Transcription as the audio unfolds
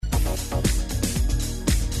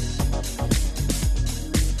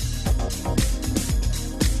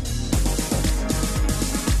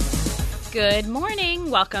Good morning.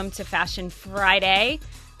 Welcome to Fashion Friday.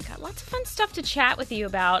 Got lots of fun stuff to chat with you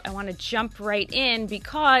about. I want to jump right in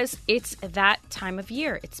because it's that time of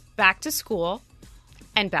year. It's back to school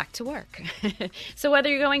and back to work. So whether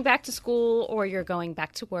you're going back to school or you're going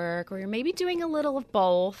back to work or you're maybe doing a little of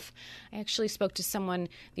both. I actually spoke to someone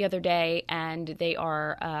the other day and they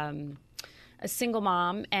are a single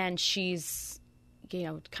mom and she's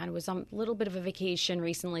kind of was on a little bit of a vacation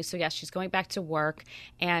recently. So, yes, she's going back to work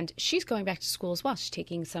and she's going back to school as well. She's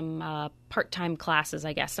taking some part-time classes,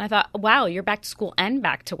 I guess. And I thought, wow, you're back to school and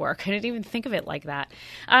back to work. I didn't even think of it like that.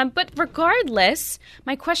 But regardless,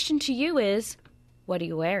 my question to you is, what are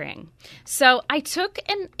you wearing? So I took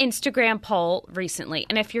an Instagram poll recently.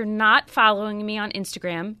 And if you're not following me on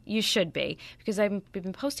Instagram, you should be because I've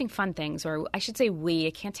been posting fun things, or I should say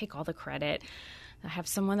I can't take all the credit. I have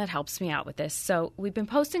someone that helps me out with this. So we've been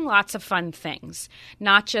posting lots of fun things,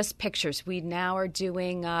 not just pictures. We now are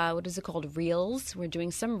doing, what is it called? Reels. We're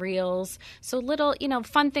doing some reels. So little,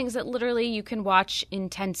 fun things that literally you can watch in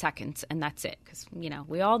 10 seconds and that's it. Because,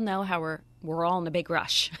 we all know how we're all in a big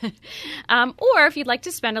rush. Or if you'd like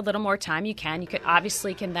to spend a little more time, you can. You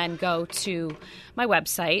can then go to my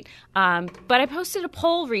website. But I posted a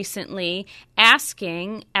poll recently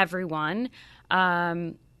asking everyone,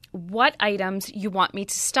 what items you want me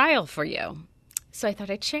to style for you. So I thought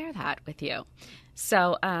I'd share that with you.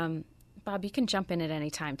 So, Bob, you can jump in at any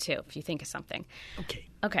time, too, if you think of something.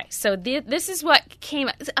 Okay, so this is what came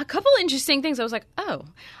 – a couple interesting things. I was like,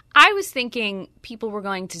 I was thinking people were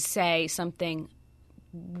going to say something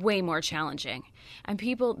way more challenging. And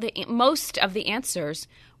most of the answers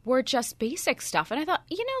were just basic stuff. And I thought,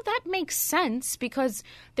 that makes sense because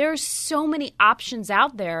there are so many options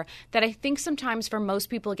out there that I think sometimes for most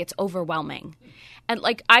people it gets overwhelming. And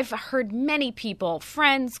I've heard many people,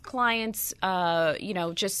 friends, clients,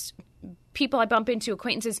 just people I bump into,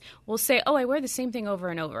 acquaintances, will say, I wear the same thing over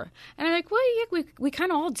and over. And I'm like, well, yeah, we kind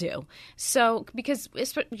of all do. So because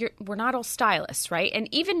we're not all stylists, right? And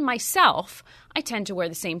even myself, I tend to wear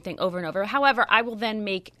the same thing over and over. However, I will then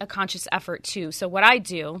make a conscious effort too. So what I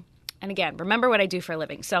do, and again, remember what I do for a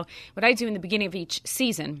living. So what I do in the beginning of each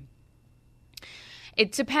season,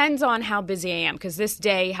 it depends on how busy I am because this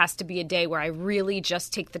day has to be a day where I really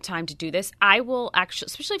just take the time to do this. I will actually,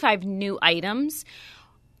 especially if I have new items,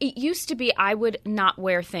 it used to be I would not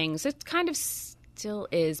wear things. It kind of still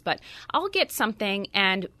is, but I'll get something,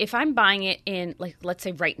 and if I'm buying it in, let's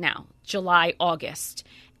say right now, July, August,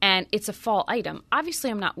 and it's a fall item, obviously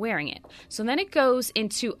I'm not wearing it. So then it goes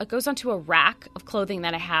onto a rack of clothing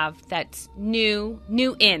that I have that's new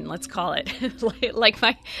in, let's call it.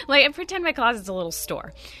 I pretend my closet's a little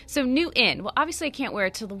store. So new in. Well, obviously I can't wear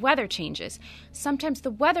it till the weather changes. Sometimes the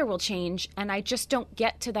weather will change and I just don't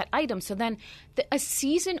get to that item. So then a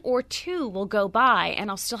season or two will go by and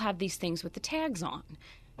I'll still have these things with the tags on.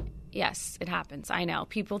 Yes, it happens. I know.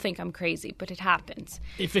 People think I'm crazy, but it happens.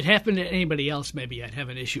 If it happened to anybody else, maybe I'd have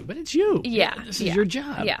an issue. But it's you. Yeah. This is your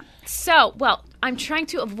job. Yeah. So, I'm trying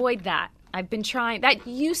to avoid that. I've been trying. That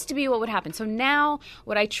used to be what would happen. So now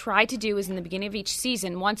what I try to do is in the beginning of each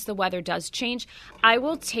season, once the weather does change, I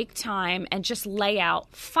will take time and just lay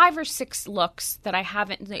out 5 or 6 looks that I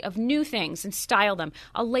haven't of new things and style them.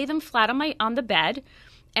 I'll lay them flat on the bed.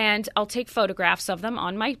 And I'll take photographs of them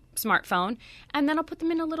on my smartphone, and then I'll put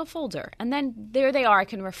them in a little folder. And then there they are. I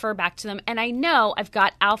can refer back to them. And I know I've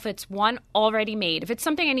got outfits, one already made. If it's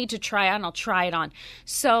something I need to try on, I'll try it on.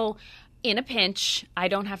 So in a pinch, I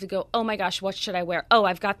don't have to go, oh my gosh, what should I wear? Oh,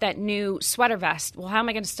 I've got that new sweater vest. Well, how am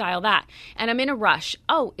I going to style that? And I'm in a rush.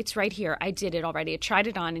 Oh, it's right here. I did it already. I tried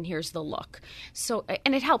it on and here's the look. So,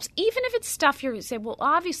 and it helps. Even if it's stuff you say, well,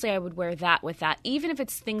 obviously I would wear that with that. Even if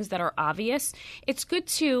it's things that are obvious, it's good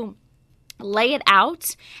to lay it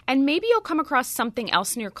out, and maybe you'll come across something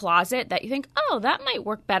else in your closet that you think, oh, that might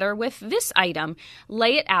work better with this item.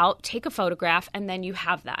 Lay it out, take a photograph, and then you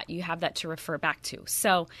have that. You have that to refer back to.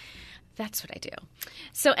 So that's what I do.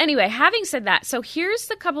 So anyway, having said that, so here's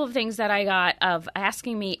the couple of things that I got of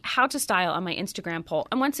asking me how to style on my Instagram poll.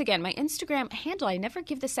 And once again, my Instagram handle, I never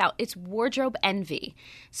give this out. It's Wardrobe Envy.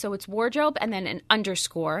 So it's wardrobe and then an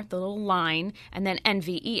underscore, the little line, and then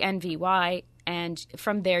envy, ENVY. And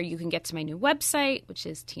from there, you can get to my new website, which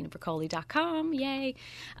is tinabricoli.com. Yay.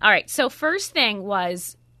 All right. So first thing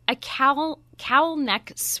was a cowl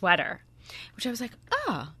neck sweater, which I was like,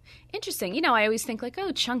 oh, interesting. I always think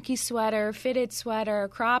chunky sweater, fitted sweater,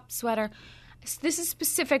 cropped sweater. This is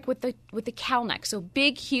specific with the cowl neck. So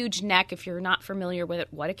big, huge neck. If you're not familiar with it,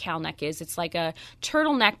 what a cowl neck is, it's like a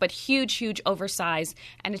turtleneck, but huge, huge, oversized,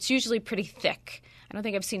 and it's usually pretty thick. I don't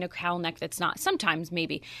think I've seen a cowl neck that's not. Sometimes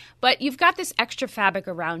maybe. But you've got this extra fabric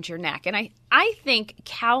around your neck. And I think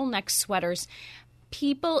cowl neck sweaters,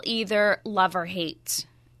 people either love or hate.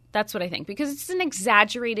 That's what I think, because it's an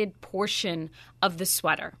exaggerated portion of the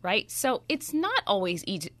sweater, right? So it's not always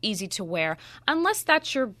easy to wear unless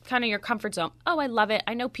that's your kind of your comfort zone. Oh, I love it.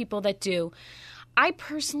 I know people that do. I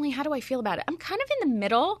personally, how do I feel about it? I'm kind of in the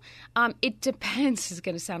middle. It depends. It's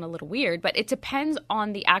going to sound a little weird, but it depends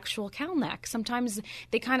on the actual cowl neck. Sometimes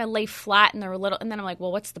they kind of lay flat and they're a little, and then I'm like,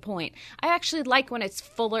 well, what's the point? I actually like when it's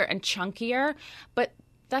fuller and chunkier, but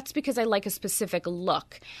that's because I like a specific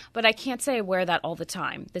look, but I can't say I wear that all the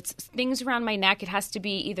time. That's things around my neck. It has to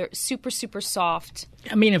be either super, super soft.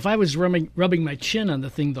 I mean, if I was rubbing my chin on the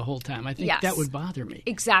thing the whole time, I think Yes. that would bother me.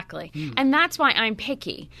 Exactly. And that's why I'm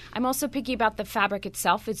picky. I'm also picky about the fabric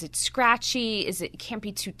itself. Is it scratchy? It can't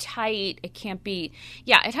be too tight. It can't be,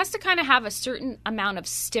 it has to kind of have a certain amount of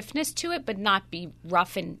stiffness to it, but not be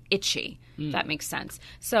rough and itchy. If that makes sense.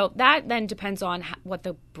 So that then depends on what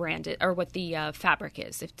the brand is, or what the fabric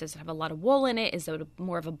is. If does it have a lot of wool in it? Is it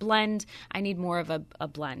more of a blend? I need more of a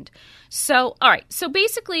blend. So, all right. So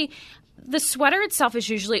basically, the sweater itself is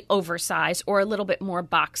usually oversized or a little bit more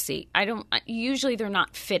boxy. Usually they're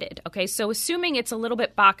not fitted. Okay. So assuming it's a little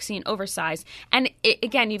bit boxy and oversized, and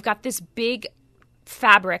again, you've got this big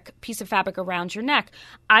piece of fabric around your neck,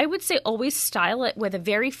 I would say always style it with a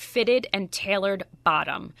very fitted and tailored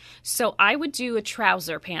bottom. So I would do a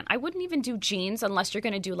trouser pant. I wouldn't even do jeans unless you're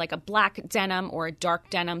going to do like a black denim or a dark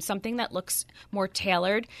denim, something that looks more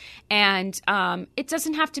tailored. And it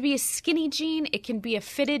doesn't have to be a skinny jean. It can be a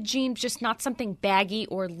fitted jean, just not something baggy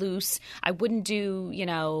or loose. I wouldn't do,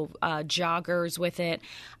 joggers with it.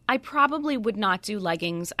 I probably would not do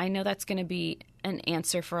leggings. I know that's going to be an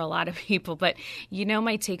answer for a lot of people, but you know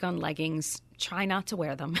my take on leggings. Try not to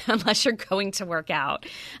wear them unless you're going to work out.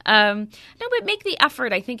 No, but make the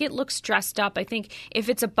effort. I think it looks dressed up. I think if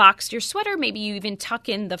it's a boxed sweater, maybe you even tuck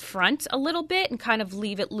in the front a little bit and kind of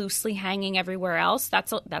leave it loosely hanging everywhere else.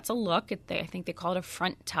 That's a look. I think they call it a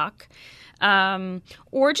front tuck.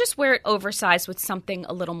 Or just wear it oversized with something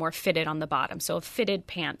a little more fitted on the bottom. So a fitted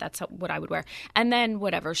pant, that's what I would wear. And then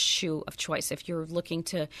whatever shoe of choice if you're looking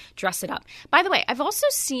to dress it up. By the way, I've also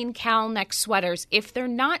seen cowl neck sweaters, if they're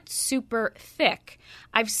not super thick,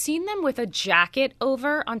 I've seen them with a jacket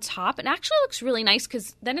over on top. It actually looks really nice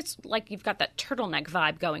because then it's like you've got that turtleneck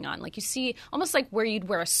vibe going on. Like you see almost like where you'd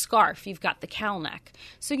wear a scarf, you've got the cowl neck.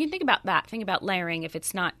 So you can think about that. Think about layering if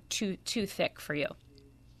it's not too thick for you.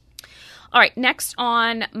 All right, next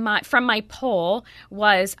from my poll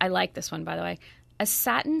was, I like this one, by the way, a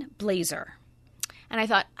satin blazer. And I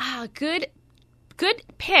thought, good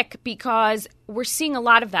pick because we're seeing a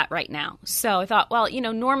lot of that right now. So I thought, well,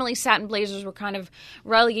 normally satin blazers were kind of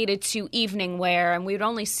relegated to evening wear, and we would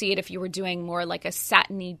only see it if you were doing more like a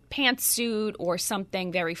satiny pantsuit or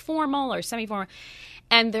something very formal or semi-formal.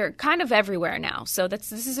 And they're kind of everywhere now. So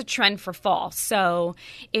this is a trend for fall. So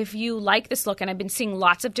if you like this look, and I've been seeing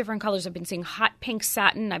lots of different colors. I've been seeing hot pink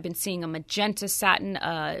satin. I've been seeing a magenta satin,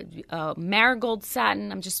 a marigold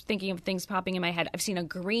satin. I'm just thinking of things popping in my head. I've seen a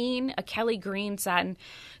Kelly green satin.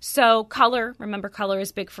 So remember color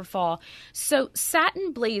is big for fall. So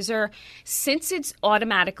satin blazer, since it's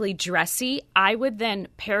automatically dressy, I would then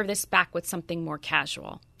pair this back with something more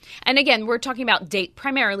casual. And again, we're talking about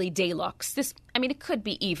primarily day looks. It could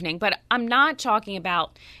be evening, but I'm not talking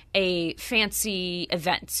about a fancy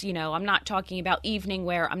event. I'm not talking about evening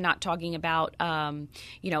wear. I'm not talking about,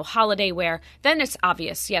 holiday wear. Then it's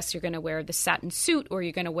obvious. Yes, you're going to wear the satin suit or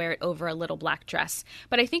you're going to wear it over a little black dress.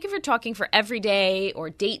 But I think if you're talking for everyday or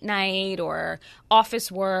date night or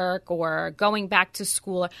office work or going back to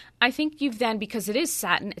school, I think you've then, because it is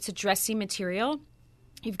satin, it's a dressy material,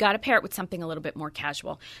 you've got to pair it with something a little bit more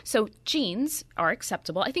casual. So jeans are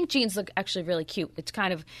acceptable. I think jeans look actually really cute. It's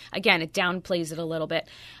kind of, again, it downplays it a little bit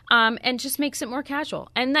and just makes it more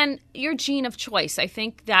casual. And then your jean of choice, I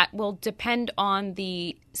think that will depend on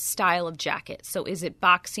the style of jacket. So is it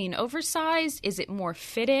boxy and oversized? Is it more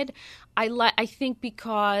fitted? I think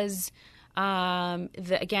because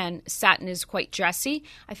again, satin is quite dressy.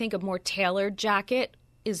 I think a more tailored jacket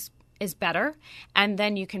is better, and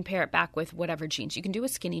then you can pair it back with whatever jeans. You can do a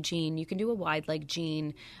skinny jean, you can do a wide leg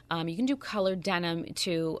jean, you can do colored denim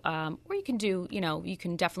too, or you can do, you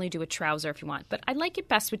can definitely do a trouser if you want. But I like it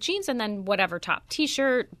best with jeans, and then whatever top,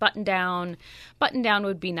 t-shirt, button down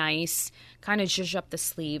would be nice. Kind of zhuzh up the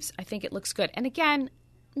sleeves. I think it looks good. And again,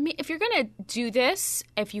 if you're going to do this,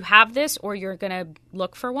 if you have this or you're going to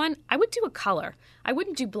look for one, I would do a color. I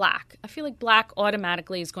wouldn't do black. I feel like black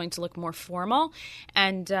automatically is going to look more formal,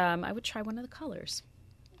 and I would try one of the colors.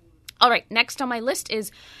 All right, next on my list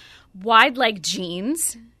is wide leg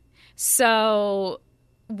jeans. So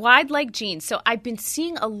wide leg jeans. So I've been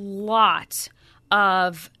seeing a lot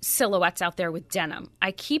of silhouettes out there with denim.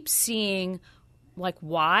 I keep seeing like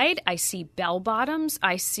wide. I see bell bottoms.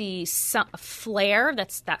 I see some flare.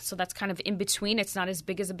 So that's kind of in between. It's not as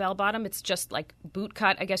big as a bell bottom. It's just like boot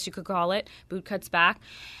cut, I guess you could call it. Boot cuts back.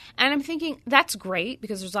 And I'm thinking that's great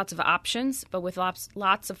because there's lots of options, but with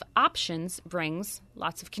lots of options brings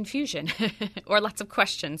lots of confusion or lots of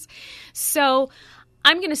questions. So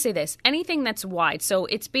I'm going to say this, anything that's wide. So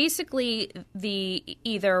it's basically the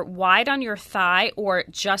either wide on your thigh or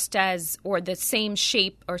or the same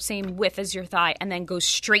shape or same width as your thigh and then goes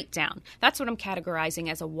straight down. That's what I'm categorizing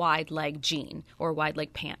as a wide leg jean or wide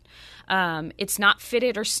leg pant. It's not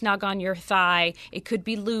fitted or snug on your thigh. It could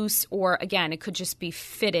be loose or, again, it could just be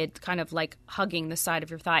fitted, kind of like hugging the side of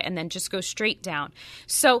your thigh and then just go straight down.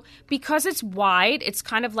 So because it's wide, it's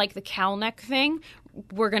kind of like the cowl neck thing.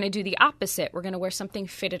 We're going to do the opposite. We're going to wear something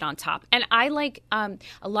fitted on top. And I like a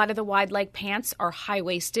lot of the wide leg pants are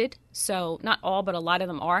high-waisted. So not all, but a lot of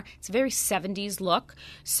them are. It's a very 70s look.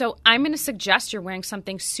 So I'm going to suggest you're wearing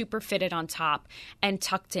something super fitted on top and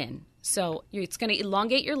tucked in. So it's going to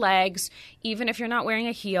elongate your legs. Even if you're not wearing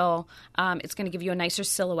a heel, it's going to give you a nicer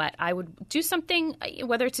silhouette. I would do something,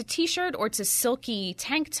 whether it's a T-shirt or it's a silky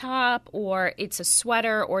tank top or it's a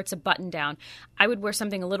sweater or it's a button-down. I would wear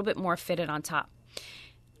something a little bit more fitted on top.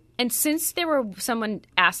 And since someone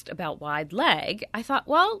asked about wide leg, I thought,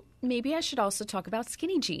 well, maybe I should also talk about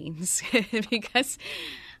skinny jeans because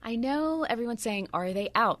I know everyone's saying, are they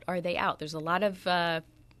out? Are they out? There's a lot of, I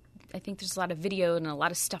think there's a lot of video and a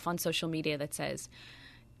lot of stuff on social media that says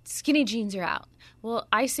skinny jeans are out. Well,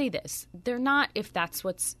 I say this, they're not if that's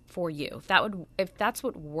what's for you. If that's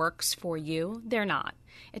what works for you, they're not.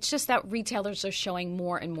 It's just that retailers are showing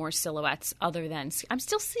more and more silhouettes other than – I'm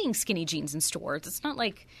still seeing skinny jeans in stores. It's not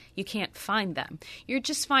like you can't find them. You're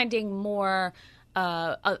just finding more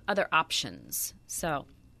other options. So,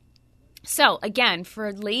 again,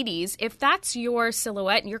 for ladies, if that's your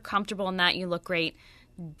silhouette and you're comfortable in that, you look great,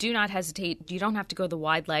 do not hesitate. You don't have to go the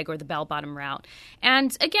wide leg or the bell-bottom route.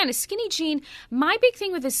 And again, a skinny jean, my big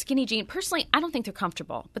thing with a skinny jean, personally, I don't think they're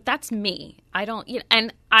comfortable, but that's me.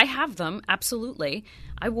 And I have them, absolutely.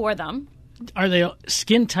 I wore them. Are they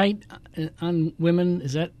skin tight on women?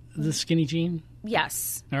 Is that the skinny jean?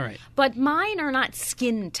 Yes. All right. But mine are not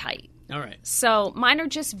skin tight. All right. So mine are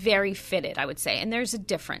just very fitted, I would say, and there's a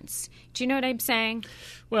difference. Do you know what I'm saying?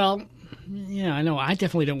 Well, yeah, I know. I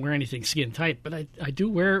definitely don't wear anything skin tight, but I do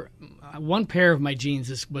wear one pair of my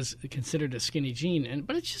jeans was considered a skinny jean,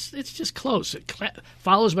 but it's just close. It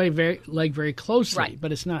follows my leg very closely, right.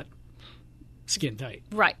 But it's not skin tight.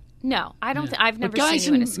 Right. No, I don't. I've never but guys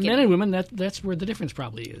seen you in a skinny. Men and women, that's where the difference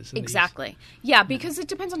probably is. Exactly. Yeah, because it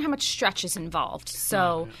depends on how much stretch is involved.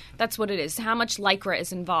 So that's what it is. How much Lycra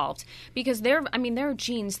is involved. Because there are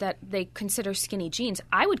jeans that they consider skinny jeans.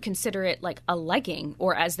 I would consider it like a legging,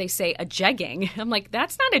 or as they say, a jegging. I'm like,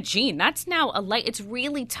 that's not a jean. That's now a leg. It's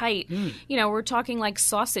really tight. You know, we're talking like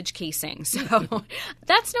sausage casing. So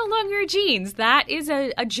that's no longer a jeans. That is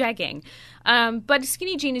a jegging. But a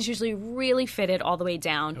skinny jean is usually really fitted all the way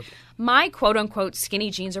down. Okay. My quote-unquote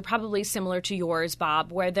skinny jeans are probably similar to yours,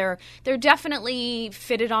 Bob, where they're definitely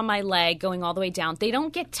fitted on my leg going all the way down. They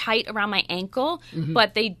don't get tight around my ankle,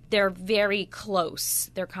 but they're very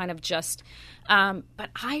close. They're kind of just but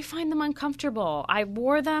I find them uncomfortable. I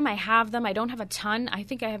wore them. I have them. I don't have a ton. I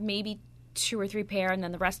think I have maybe 2 or 3 pair, and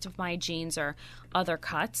then the rest of my jeans are other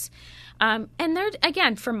cuts. And they're,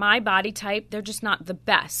 again, for my body type, they're just not the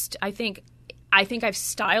best. I think I've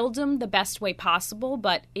styled them the best way possible,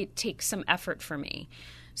 but it takes some effort for me.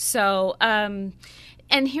 So, and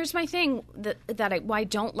here's my thing why I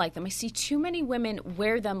don't like them. I see too many women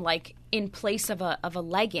wear them like in place of a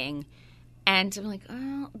legging. And I'm like,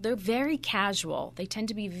 oh, they're very casual. They tend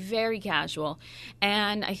to be very casual.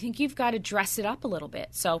 And I think you've got to dress it up a little bit.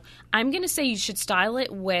 So I'm going to say you should style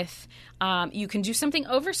it with, you can do something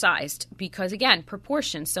oversized because, again,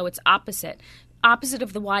 proportion. So it's opposite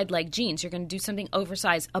of the wide leg jeans. You're going to do something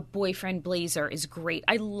oversized. A boyfriend blazer is great.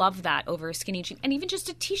 I love that over a skinny jean. And even just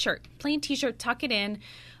a T-shirt, plain T-shirt, tuck it in.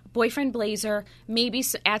 Boyfriend blazer, maybe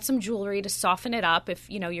add some jewelry to soften it up if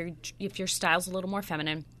your style's a little more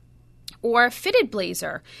feminine. Or a fitted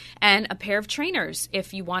blazer and a pair of trainers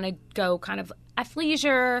if you want to go kind of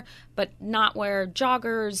athleisure but not wear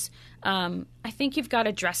joggers. I think you've got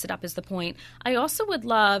to dress it up is the point. I also would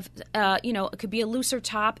love, it could be a looser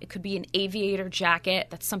top. It could be an aviator jacket.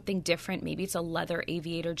 That's something different. Maybe it's a leather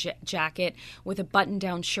aviator jacket with a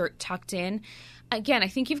button-down shirt tucked in. Again, I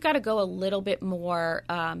think you've got to go a little bit more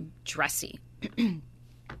dressy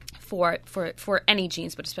for any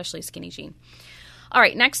jeans, but especially a skinny jean. All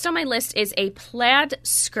right, next on my list is a plaid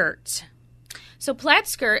skirt. So plaid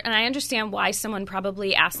skirt, and I understand why someone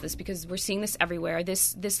probably asked this because we're seeing this everywhere.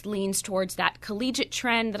 This leans towards that collegiate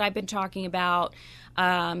trend that I've been talking about.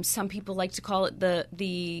 Some people like to call it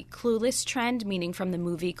the Clueless trend, meaning from the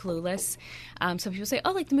movie Clueless. Some people say,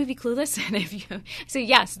 oh, like the movie Clueless? And if you say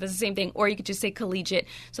yes, that's the same thing. Or you could just say collegiate.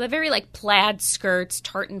 So they're very like plaid skirts,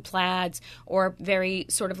 tartan plaids, or very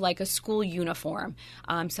sort of like a school uniform.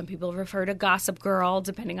 Some people refer to Gossip Girl,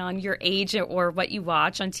 depending on your age or what you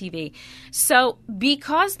watch on TV. So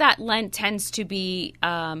because that tends to be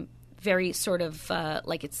very sort of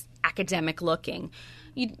like it's academic looking,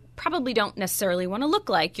 you probably don't necessarily want to look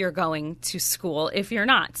like you're going to school if you're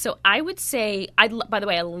not. So I would say, by the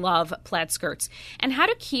way, I love plaid skirts. And how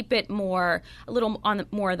to keep it a little on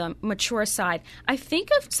the mature side, I think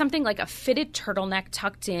of something like a fitted turtleneck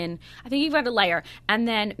tucked in. I think you've got a layer. And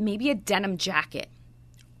then maybe a denim jacket.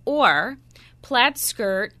 Or plaid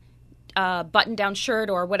skirt, button-down shirt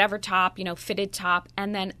or whatever top, fitted top,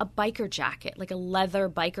 and then a biker jacket, like a leather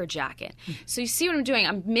biker jacket. So you see what I'm doing?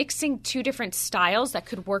 I'm mixing two different styles that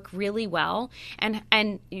could work really well. And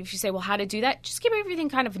if you say, well, how to do that? Just keep everything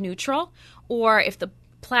kind of neutral. Or if the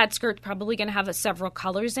plaid skirt's probably going to have several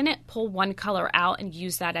colors in it, pull one color out and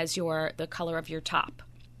use that as the color of your top.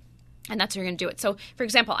 And that's how you're going to do it. So, for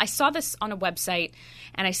example, I saw this on a website,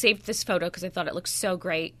 and I saved this photo because I thought it looked so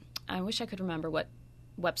great. I wish I could remember what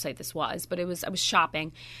website this was, but I was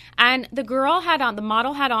shopping, and the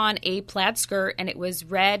model had on a plaid skirt, and it was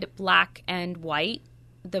red, black, and white.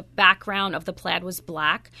 The background of the plaid was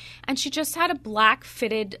black, and she just had a black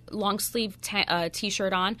fitted long sleeve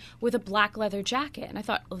t-shirt on with a black leather jacket. And I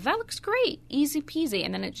thought, well, that looks great, easy peasy.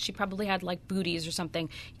 And then she probably had like booties or something.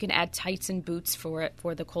 You can add tights and boots for it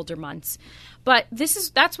for the colder months. But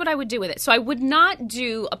that's what I would do with it. So I would not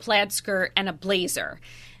do a plaid skirt and a blazer.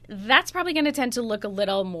 That's probably going to tend to look a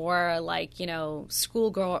little more like,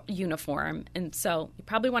 schoolgirl uniform. And so you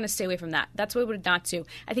probably want to stay away from that. That's what I would not do.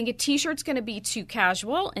 I think a t-shirt's going to be too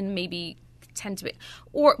casual and maybe tend to be,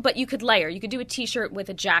 but you could layer. You could do a t-shirt with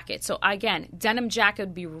a jacket. So again, denim jacket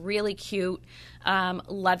would be really cute.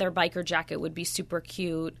 Leather biker jacket would be super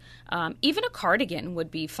cute. Even a cardigan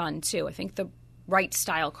would be fun too. I think the right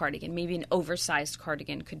style cardigan, maybe an oversized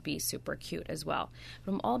cardigan could be super cute as well.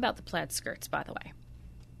 But I'm all about the plaid skirts, by the way.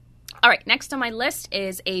 All right, next on my list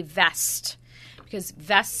is a vest, because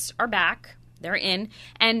vests are back. They're in.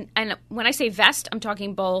 And when I say vest, I'm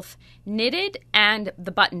talking both knitted and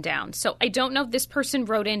the button down. So I don't know if this person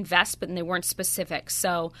wrote in vest, but they weren't specific.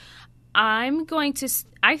 So I'm going to,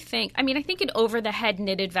 I think an over-the-head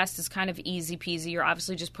knitted vest is kind of easy peasy. You're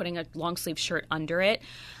obviously just putting a long-sleeve shirt under it.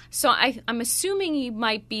 So I'm assuming they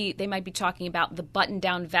might be talking about the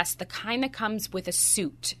button-down vest, the kind that comes with a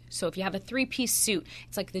suit. So if you have a three-piece suit,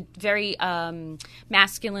 it's like the very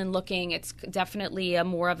masculine-looking. It's definitely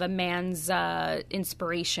more of a man's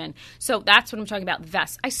inspiration. So that's what I'm talking about,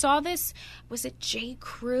 vest. I saw this, was it J.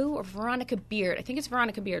 Crew or Veronica Beard? I think it's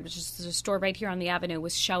Veronica Beard, which is a store right here on the Avenue,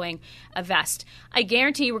 was showing a vest. I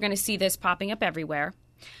guarantee we're going to see this popping up everywhere.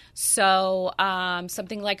 So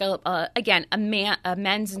something like a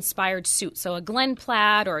men's inspired suit. So a Glen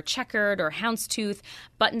plaid or a checkered or houndstooth,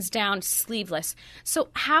 buttons down, sleeveless. So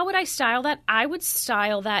how would I style that? I would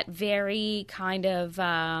style that very kind of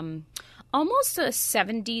almost a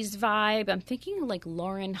 70s vibe. I'm thinking like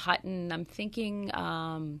Lauren Hutton. I'm thinking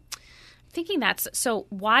that's so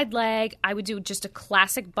wide leg. I would do just a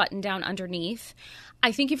classic button down underneath.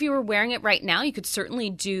 I think if you were wearing it right now, you could certainly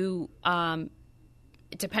do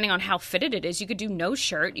depending on how fitted it is, you could do no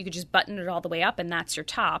shirt. You could just button it all the way up, and that's your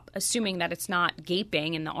top, assuming that it's not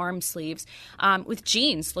gaping in the arm sleeves. With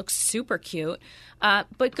jeans, looks super cute.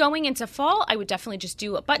 But going into fall, I would definitely just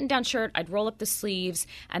do a button-down shirt. I'd roll up the sleeves,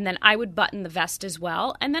 and then I would button the vest as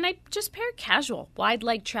well. And then I'd just pair casual.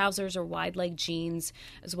 Wide-leg trousers or wide-leg jeans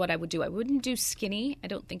is what I would do. I wouldn't do skinny. I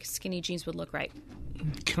don't think skinny jeans would look right.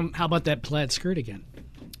 How about that plaid skirt again?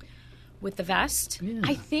 With the vest? Yeah.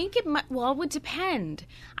 I think it might, it would depend.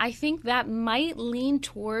 I think that might lean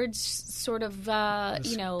towards sort of,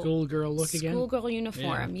 schoolgirl look again? Schoolgirl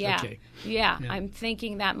uniform, yeah. Okay. Yeah, I'm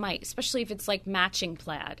thinking that might, especially if it's like matching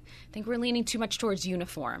plaid. I think we're leaning too much towards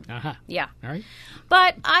uniform. Uh-huh. Yeah. All right.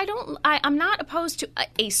 But I'm not opposed to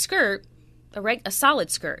a skirt, a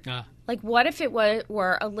solid skirt. Like what if it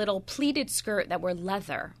were a little pleated skirt that were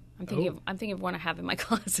leather? I'm thinking of one I have in my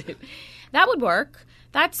closet. That would work.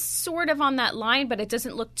 That's sort of on that line, but it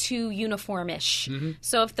doesn't look too uniformish. Mm-hmm.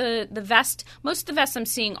 So if the vest, most of the vests I'm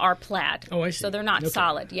seeing are plaid. Oh, I see. So they're not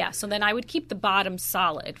solid. Yeah. So then I would keep the bottom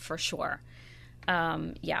solid for sure.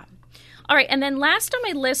 Yeah. All right. And then last on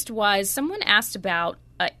my list was someone asked about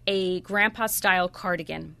a grandpa-style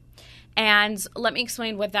cardigan. And let me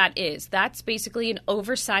explain what that is. That's basically an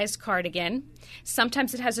oversized cardigan.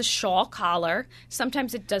 Sometimes it has a shawl collar.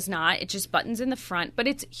 Sometimes it does not. It just buttons in the front. But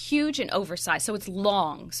it's huge and oversized. So it's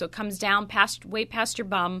long. So it comes down way past your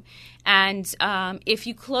bum. And if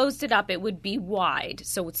you closed it up, it would be wide.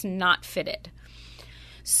 So it's not fitted.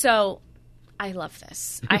 So I love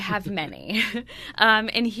this. I have many.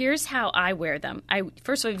 And here's how I wear them.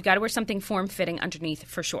 First of all, you've got to wear something form-fitting underneath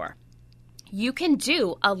for sure. You can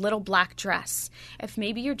do a little black dress. If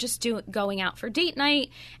maybe you're just going out for date night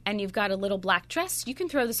and you've got a little black dress, you can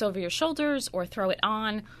throw this over your shoulders or throw it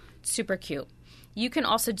on. Super cute. You can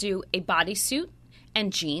also do a bodysuit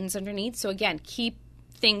and jeans underneath. So again, keep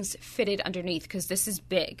things fitted underneath because this is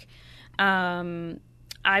big. You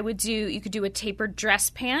could do a tapered dress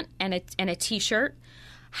pant and a t-shirt.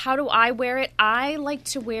 How do I wear it? I like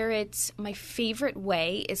to wear it. My favorite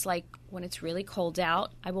way is like when it's really cold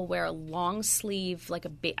out, I will wear a long sleeve, like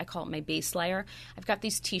I call it my base layer. I've got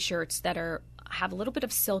these t-shirts that have a little bit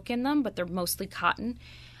of silk in them, but they're mostly cotton.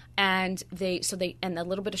 And and a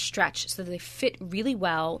little bit of stretch, so they fit really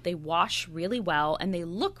well. They wash really well, and they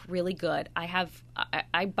look really good. I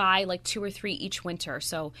buy like 2 or 3 each winter.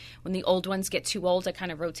 So when the old ones get too old, I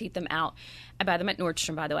kind of rotate them out. I buy them at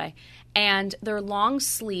Nordstrom, by the way. And they're long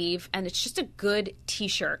sleeve, and it's just a good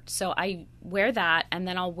T-shirt. So I wear that, and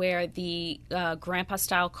then I'll wear the grandpa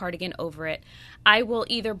style cardigan over it. I will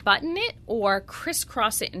either button it or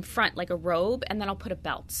crisscross it in front like a robe, and then I'll put a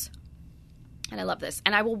belt. And I love this.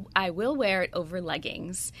 And I will wear it over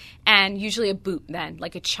leggings and usually a boot then,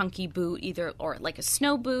 like a chunky boot or like a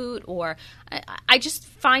snow boot, or I just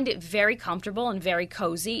find it very comfortable and very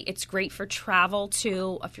cozy. It's great for travel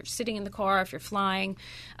too, if you're sitting in the car, if you're flying.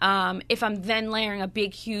 If I'm then layering a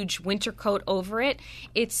big, huge winter coat over it,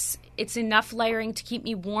 it's enough layering to keep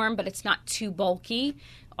me warm, but it's not too bulky.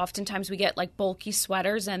 Oftentimes we get like bulky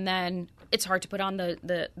sweaters and then it's hard to put on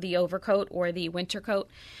the overcoat or the winter coat.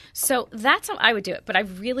 So that's how I would do it. But I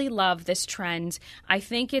really love this trend. I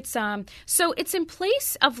think it's so it's in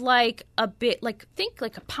place of like a bit like think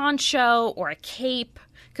like a poncho or a cape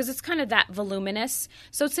because it's kind of that voluminous.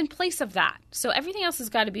 So it's in place of that. So everything else has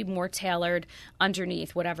got to be more tailored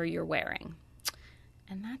underneath whatever you're wearing.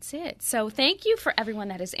 And that's it. So thank you for everyone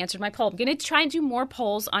that has answered my poll. I'm going to try and do more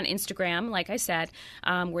polls on Instagram, like I said,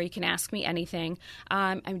 where you can ask me anything.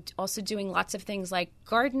 I'm also doing lots of things like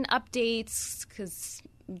garden updates because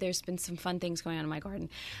there's been some fun things going on in my garden,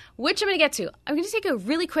 which I'm going to get to. I'm going to take a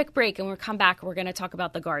really quick break, and when we come back, we're going to talk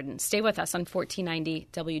about the garden. Stay with us on 1490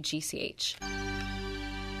 WGCH.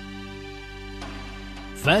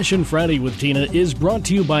 Fashion Friday with Tina is brought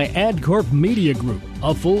to you by AdCorp Media Group,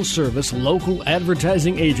 a full-service local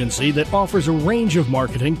advertising agency that offers a range of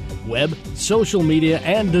marketing, web, social media,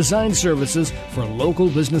 and design services for local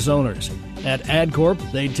business owners. At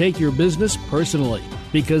AdCorp, they take your business personally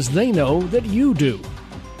because they know that you do.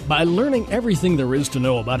 By learning everything there is to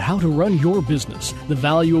know about how to run your business, the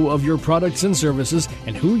value of your products and services,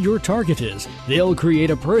 and who your target is, they'll create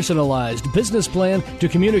a personalized business plan to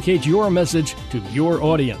communicate your message to your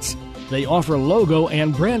audience. They offer logo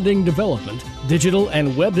and branding development, digital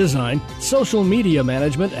and web design, social media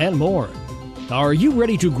management, and more. Are you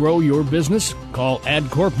ready to grow your business? Call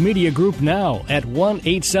AdCorp Media Group now at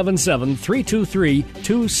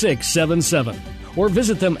 1-877-323-2677. Or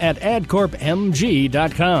visit them at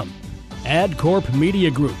adcorpmg.com. AdCorp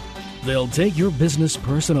Media Group. They'll take your business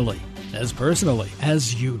personally as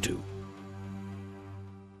you do.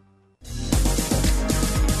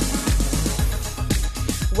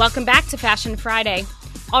 Welcome back to Fashion Friday.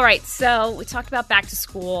 All right, so we talked about back to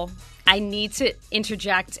school. I need to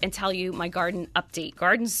interject and tell you my garden update,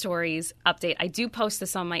 garden stories update. I do post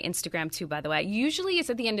this on my Instagram too, by the way. Usually it's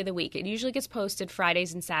at the end of the week. It usually gets posted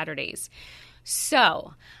Fridays and Saturdays.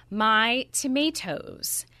 So my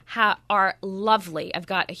tomatoes are lovely. I've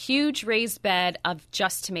got a huge raised bed of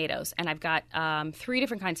just tomatoes, and I've got 3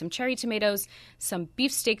 different kinds, some cherry tomatoes, some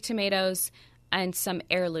beefsteak tomatoes, and some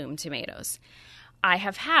heirloom tomatoes. I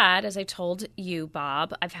have had, as I told you,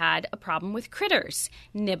 Bob, I've had a problem with critters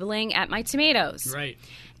nibbling at my tomatoes. Right.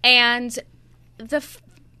 And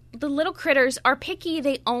the little critters are picky.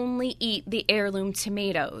 They only eat the heirloom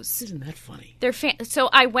tomatoes. Isn't that funny? So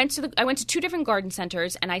I went to 2 different garden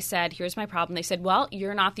centers, and I said, here's my problem. They said, well,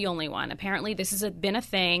 you're not the only one. Apparently this has been a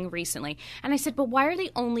thing recently. And I said, but why are they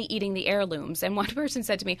only eating the heirlooms? And one person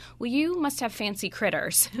said to me, well, you must have fancy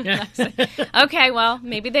critters. I said, okay, well,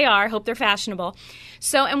 maybe they are. Hope they're fashionable.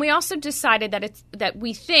 So, and we also decided that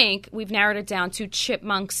we think we've narrowed it down to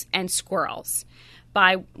chipmunks and squirrels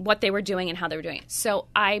by what they were doing and how they were doing it. So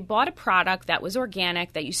I bought a product that was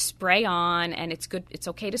organic that you spray on, and it's good. It's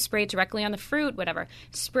okay to spray it directly on the fruit, whatever.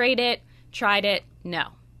 Sprayed it, tried it, no.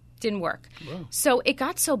 Didn't work. Whoa. So it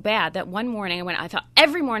got so bad that one morning I thought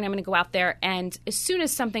every morning I'm going to go out there, and as soon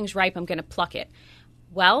as something's ripe, I'm going to pluck it.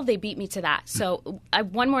 Well, they beat me to that. So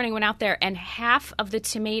one morning I went out there, and half of the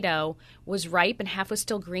tomato was ripe and half was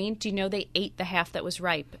still green. Do you know they ate the half that was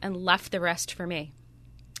ripe and left the rest for me?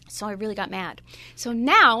 So I really got mad. So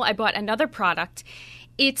now I bought another product.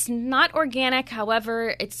 It's not organic.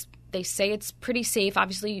 However, they say it's pretty safe.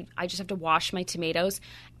 Obviously, I just have to wash my tomatoes.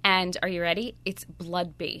 And are you ready? It's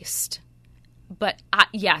blood-based. But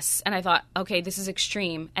yes. And I thought, okay, this is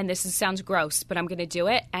extreme. And sounds gross, but I'm going to do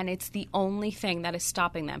it. And it's the only thing that is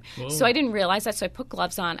stopping them. Whoa. So I didn't realize that. So I put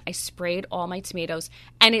gloves on. I sprayed all my tomatoes.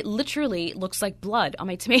 And it literally looks like blood on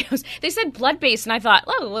my tomatoes. They said blood-based. And I thought,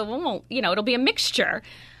 oh, well, it'll be a mixture.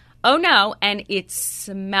 Oh, no, and it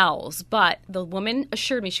smells. But the woman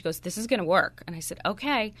assured me, she goes, this is going to work. And I said,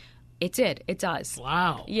 okay, it did. It does.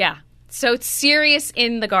 Wow. Yeah. So it's serious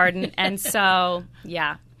in the garden. And so,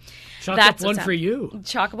 yeah. Chalk up one for you.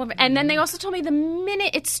 Chalk up one. And then they also told me the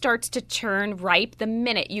minute it starts to turn ripe, the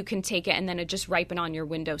minute you can take it and then it just ripen on your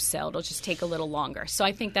windowsill. It'll just take a little longer. So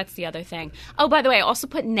I think that's the other thing. Oh, by the way, I also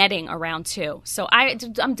put netting around too. So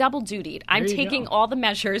I'm double dutied. I'm taking all the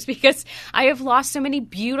measures because I have lost so many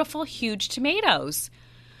beautiful, huge tomatoes.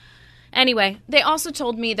 Anyway, they also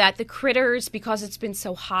told me that the critters, because it's been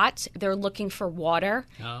so hot, they're looking for water.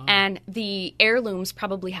 Oh. And the heirlooms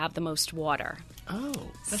probably have the most water. Oh,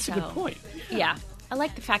 that's a good point. Yeah. I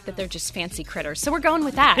like the fact that they're just fancy critters. So we're going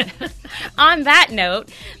with that. On that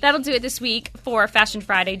note, that'll do it this week for Fashion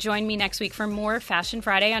Friday. Join me next week for more Fashion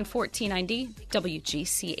Friday on 1490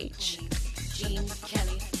 WGCH. Gene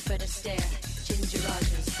Kelly, Fred Astaire, Ginger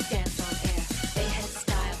Rogers, dance on air. They had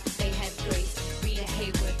style, they had grace. Rita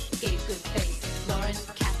Hayworth gave good face. Lauren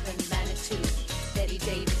Kaplan, Manitou. Betty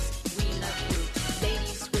Davis, we love you.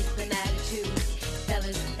 Ladies with an attitude.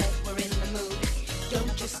 Fellas that were in the mood.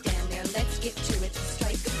 Don't just stand there, let's get to it.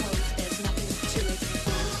 Strike a pose, there's nothing to it.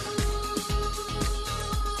 Ooh,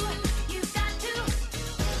 you got to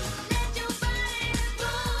let your body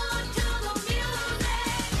roll to the music.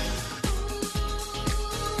 Ooh,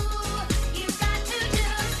 you got to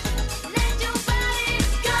just let your body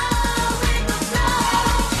go with the flow.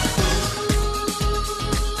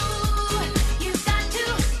 Ooh, you got to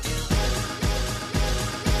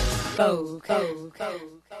go.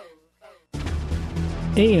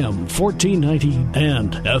 AM 1490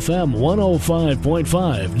 and FM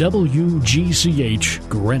 105.5 WGCH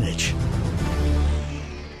Greenwich.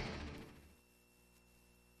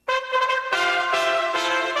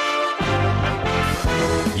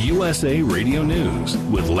 USA Radio News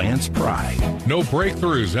with Lance Pry. No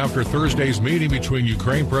breakthroughs after Thursday's meeting between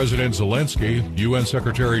Ukraine President Zelensky, UN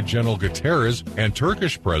Secretary General Guterres, and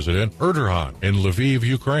Turkish President Erdogan in Lviv,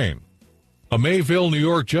 Ukraine. A Mayville, New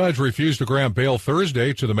York judge refused to grant bail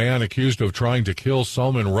Thursday to the man accused of trying to kill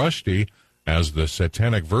Salman Rushdie as the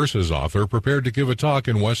Satanic Verses author prepared to give a talk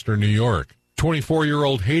in Western New York.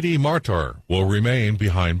 24-year-old Hedi Martar will remain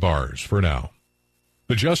behind bars for now.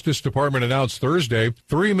 The Justice Department announced Thursday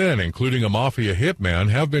 3 men, including a mafia hitman,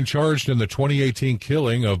 have been charged in the 2018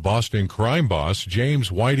 killing of Boston crime boss James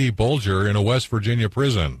Whitey Bulger in a West Virginia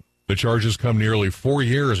prison. The charges come nearly 4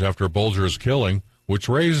 years after Bulger's killing, which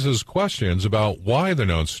raises questions about why the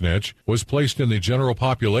known snitch was placed in the general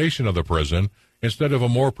population of the prison instead of a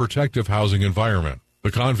more protective housing environment.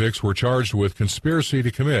 The convicts were charged with conspiracy to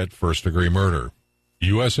commit first-degree murder.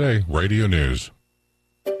 USA Radio News.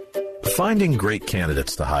 Finding great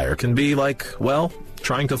candidates to hire can be like, well,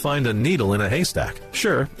 trying to find a needle in a haystack.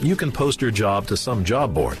 Sure, you can post your job to some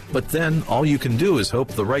job board, but then all you can do is hope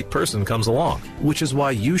the right person comes along, which is why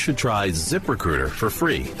you should try ZipRecruiter for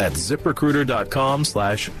free at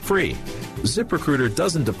ZipRecruiter.com/free. ZipRecruiter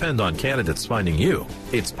doesn't depend on candidates finding you.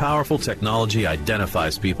 Its powerful technology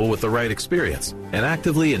identifies people with the right experience and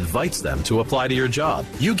actively invites them to apply to your job.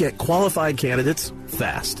 You get qualified candidates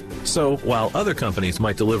fast. So while other companies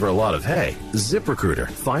might deliver a lot of hay, ZipRecruiter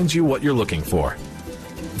finds you what you're looking for.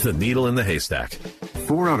 The needle in the haystack.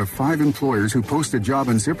 4 out of 5 employers who post a job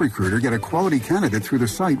on ZipRecruiter get a quality candidate through the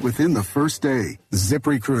site within the first day.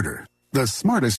 ZipRecruiter, the smartest